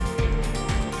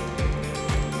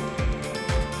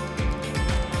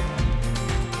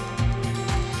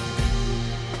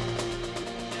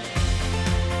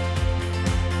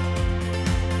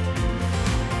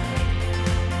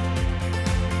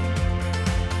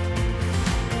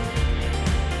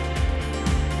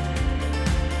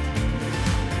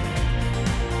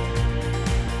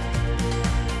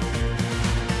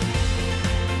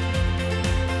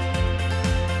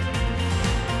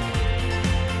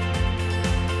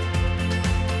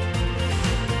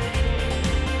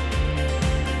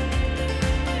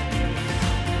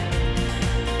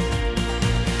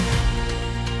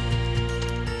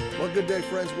day,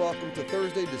 friends. Welcome to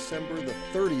Thursday, December the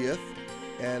 30th.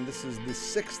 And this is the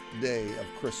 6th day of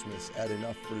Christmas at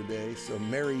Enough for Today. So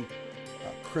Merry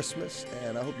Christmas,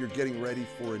 and I hope you're getting ready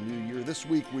for a new year. This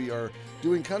week we are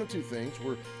doing kind of two things.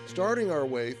 We're starting our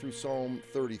way through Psalm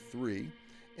 33,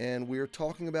 and we are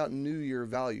talking about New Year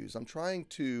values. I'm trying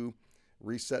to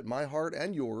reset my heart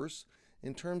and yours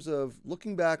in terms of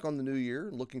looking back on the new year,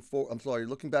 looking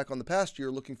back on the past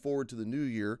year, looking forward to the new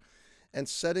year, and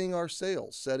setting our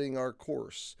sails, setting our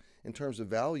course in terms of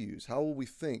values. How will we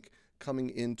think coming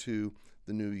into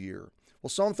the new year? Well,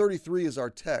 Psalm 33 is our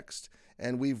text,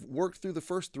 and we've worked through the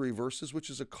first three verses, which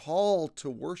is a call to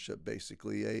worship,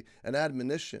 basically, an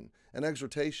admonition, an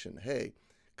exhortation. Hey,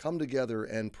 come together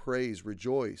and praise,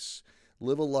 rejoice,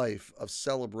 live a life of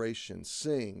celebration,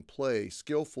 sing, play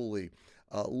skillfully,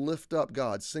 lift up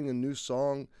God, sing a new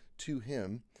song to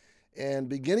Him. And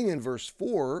beginning in verse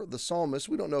 4, the psalmist,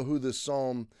 we don't know who this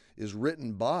psalm is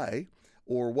written by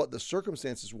or what the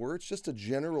circumstances were. It's just a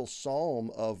general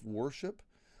psalm of worship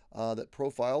that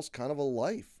profiles kind of a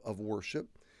life of worship.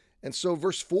 And so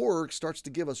verse 4 starts to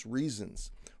give us reasons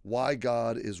why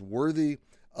God is worthy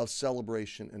of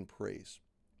celebration and praise.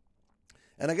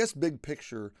 And I guess big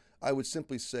picture, I would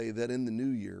simply say that in the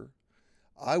new year,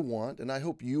 I want, and I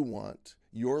hope you want,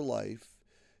 your life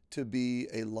to be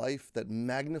a life that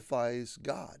magnifies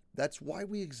God. That's why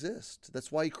we exist. That's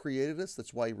why He created us.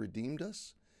 That's why He redeemed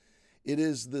us. It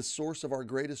is the source of our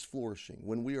greatest flourishing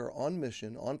when we are on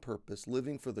mission, on purpose,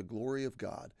 living for the glory of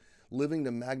God, living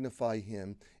to magnify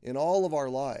Him in all of our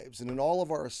lives and in all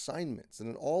of our assignments and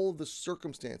in all of the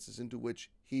circumstances into which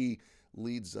He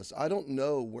leads us. I don't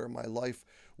know where my life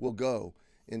will go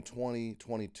in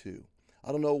 2022.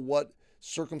 I don't know what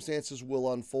circumstances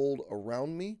will unfold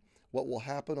around me, what will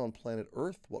happen on planet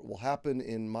Earth, what will happen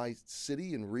in my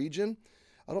city and region.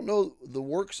 I don't know the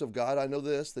works of God. I know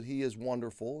this, that He is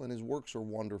wonderful and His works are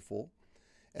wonderful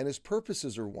and His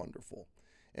purposes are wonderful.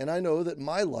 And I know that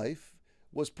my life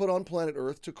was put on planet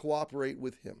Earth to cooperate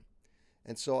with Him.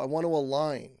 And so I want to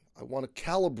align. I want to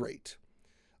calibrate.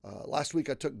 Last week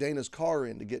I took Dana's car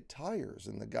in to get tires,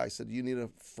 and the guy said, "You need a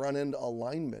front end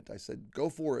alignment." I said, "Go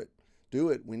for it. Do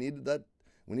it. We need that.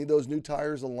 We need those new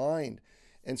tires aligned."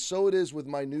 And so it is with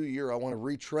my new year. I want to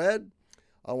retread.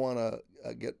 I want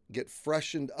to get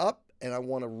freshened up, and I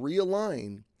want to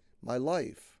realign my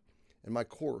life and my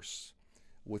course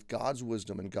with God's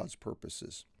wisdom and God's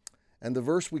purposes. And the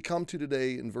verse we come to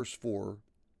today in verse 4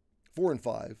 and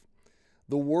 5,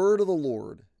 the word of the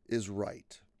Lord is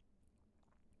right.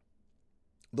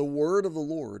 The word of the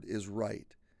Lord is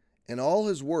right, and all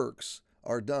His works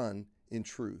are done in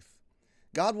truth.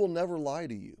 God will never lie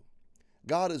to you.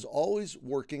 God is always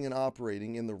working and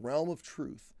operating in the realm of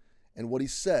truth, and what He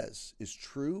says is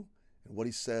true, and what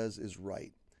He says is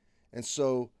right. And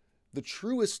so the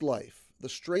truest life, the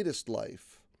straightest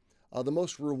life, the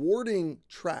most rewarding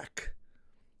track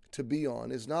to be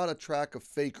on is not a track of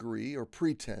fakery or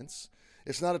pretense.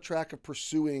 It's not a track of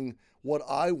pursuing what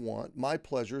I want, my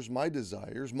pleasures, my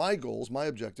desires, my goals, my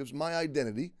objectives, my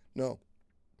identity. No.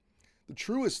 The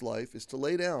truest life is to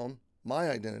lay down my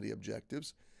identity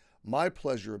objectives, my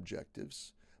pleasure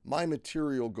objectives, my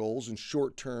material goals and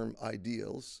short-term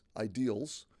ideals,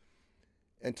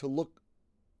 and to look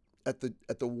at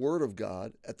the Word of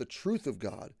God, at the truth of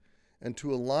God, and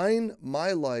to align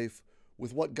my life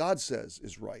with what God says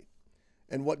is right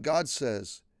and what God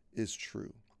says is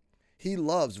true. He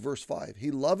loves, verse 5,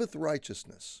 He loveth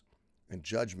righteousness and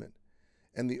judgment,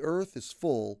 and the earth is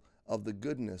full of the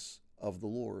goodness of the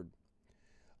Lord.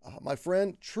 My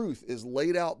friend, truth is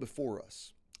laid out before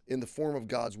us in the form of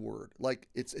God's word. Like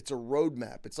it's a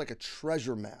roadmap. It's like a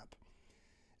treasure map.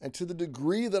 And to the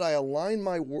degree that I align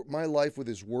my life with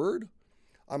His word,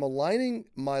 I'm aligning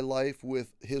my life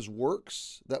with His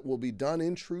works that will be done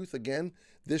in truth, again,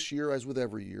 this year as with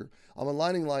every year. I'm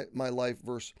aligning my life,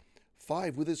 verse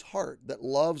 5, with His heart that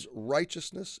loves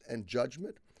righteousness and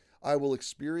judgment. I will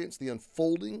experience the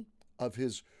unfolding of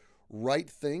His right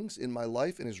things in my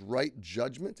life and His right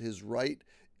judgment, His right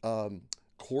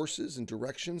courses and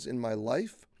directions in my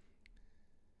life.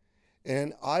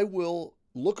 And I will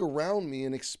look around me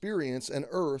and experience an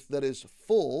earth that is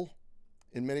full,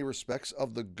 in many respects,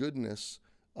 of the goodness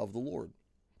of the Lord.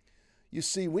 You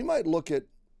see, we might look at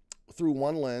through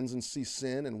one lens and see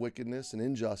sin and wickedness and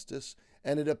injustice,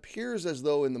 and it appears as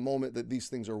though in the moment that these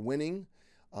things are winning,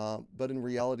 but in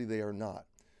reality they are not.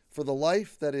 For the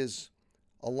life that is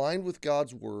aligned with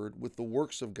God's word, with the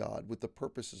works of God, with the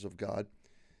purposes of God,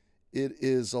 it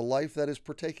is a life that is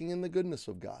partaking in the goodness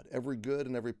of God, every good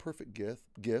and every perfect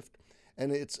gift.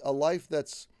 And it's a life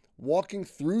that's walking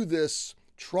through this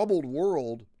troubled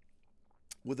world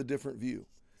with a different view.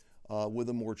 with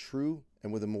a more true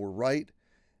and with a more right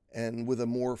and with a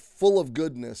more full of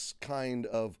goodness kind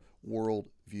of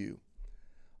worldview.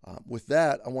 With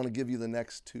that, I want to give you the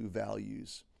next two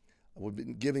values. We've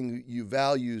been giving you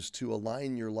values to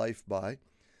align your life by.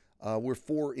 We're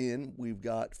 4 in. We've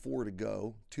got 4 to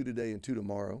go, 2 today and 2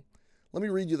 tomorrow. Let me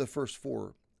read you the first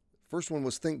 4. First one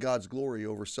was think God's glory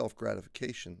over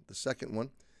self-gratification. The second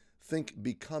one, think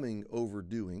becoming over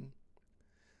doing.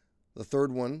 The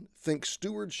third one, think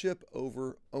stewardship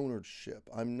over ownership.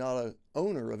 I'm not an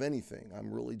owner of anything.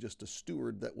 I'm really just a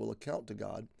steward that will account to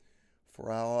God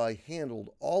for how I handled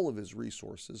all of his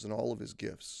resources and all of his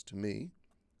gifts to me.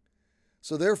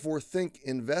 So therefore, think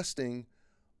investing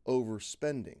over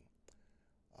spending.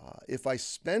 If I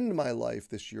spend my life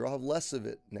this year, I'll have less of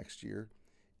it next year.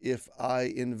 If I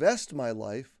invest my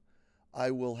life,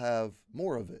 I will have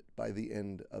more of it by the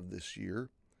end of this year.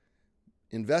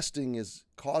 Investing is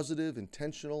causative,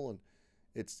 intentional, and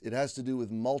it has to do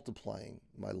with multiplying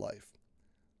my life.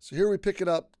 So here we pick it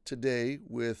up today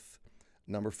with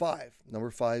number 5.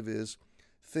 Number 5 is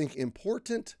think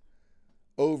important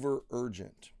over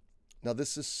urgent. Now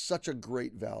this is such a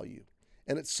great value,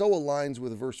 and it so aligns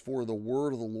with verse 4, the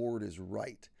word of the Lord is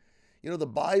right. You know, the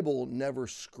Bible never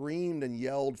screamed and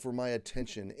yelled for my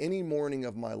attention any morning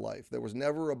of my life. There was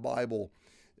never a Bible,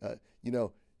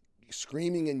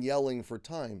 screaming and yelling for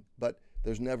time, but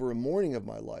there's never a morning of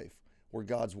my life where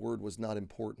God's word was not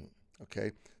important,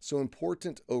 okay? So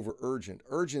important over urgent.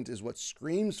 Urgent is what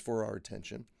screams for our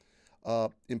attention.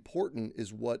 Important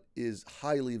is what is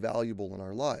highly valuable in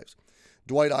our lives.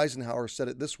 Dwight Eisenhower said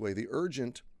it this way, the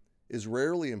urgent is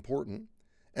rarely important,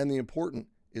 and the important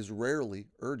is rarely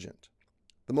urgent.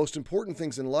 The most important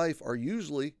things in life are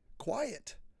usually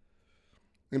quiet.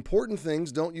 Important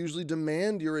things don't usually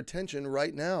demand your attention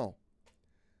right now.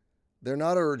 They're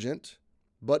not urgent,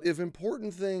 but if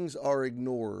important things are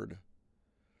ignored,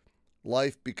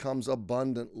 life becomes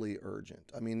abundantly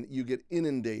urgent. I mean, you get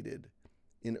inundated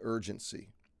in urgency.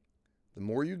 The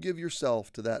more you give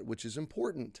yourself to that which is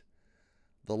important,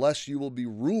 the less you will be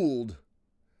ruled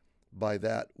by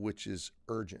that which is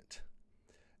urgent.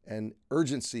 And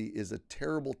urgency is a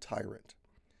terrible tyrant.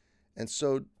 And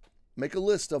so make a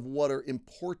list of what are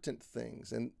important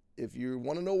things. And if you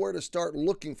want to know where to start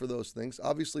looking for those things,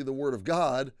 obviously the Word of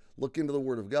God, look into the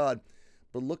Word of God,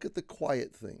 but look at the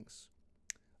quiet things,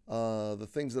 the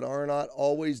things that are not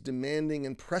always demanding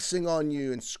and pressing on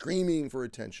you and screaming for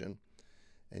attention,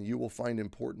 and you will find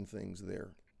important things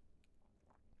there.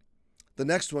 The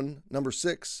next one, number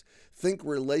 6, think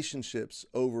relationships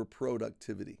over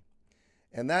productivity.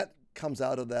 And that comes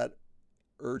out of that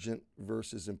urgent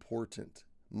versus important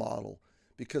model,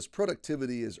 because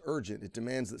productivity is urgent. It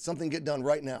demands that something get done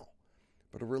right now.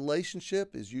 But a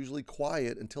relationship is usually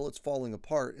quiet until it's falling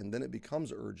apart, and then it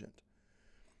becomes urgent.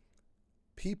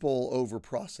 People over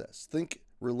process. Think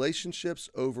relationships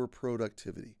over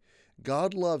productivity.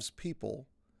 God loves people,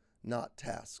 not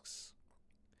tasks.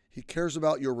 He cares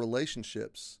about your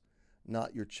relationships,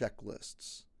 not your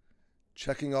checklists.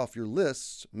 Checking off your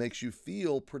lists makes you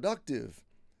feel productive.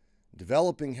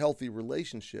 Developing healthy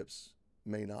relationships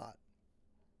may not.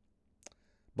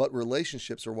 But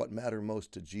relationships are what matter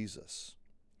most to Jesus.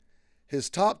 His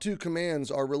top 2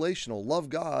 commands are relational. Love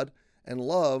God and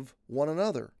love one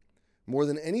another. More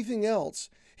than anything else,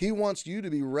 he wants you to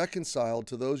be reconciled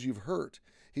to those you've hurt.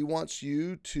 He wants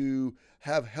you to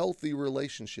have healthy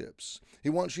relationships. He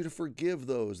wants you to forgive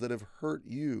those that have hurt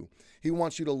you. He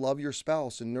wants you to love your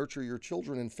spouse and nurture your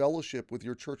children and fellowship with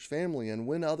your church family and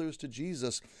win others to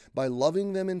Jesus by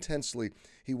loving them intensely.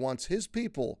 He wants his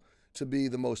people to be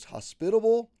the most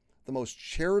hospitable, the most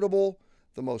charitable,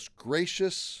 the most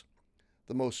gracious,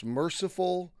 the most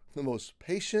merciful, the most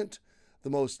patient, the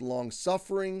most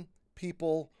long-suffering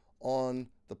people on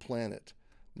the planet.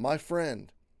 My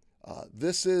friend,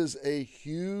 this is a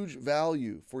huge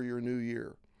value for your new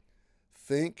year.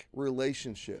 Think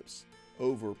relationships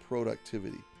over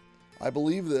productivity. I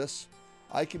believe this.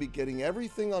 I could be getting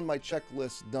everything on my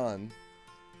checklist done,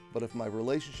 but if my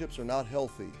relationships are not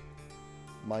healthy,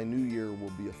 my new year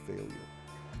will be a failure.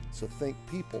 So think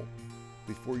people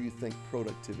before you think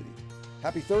productivity.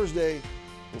 Happy Thursday.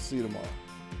 We'll see you tomorrow.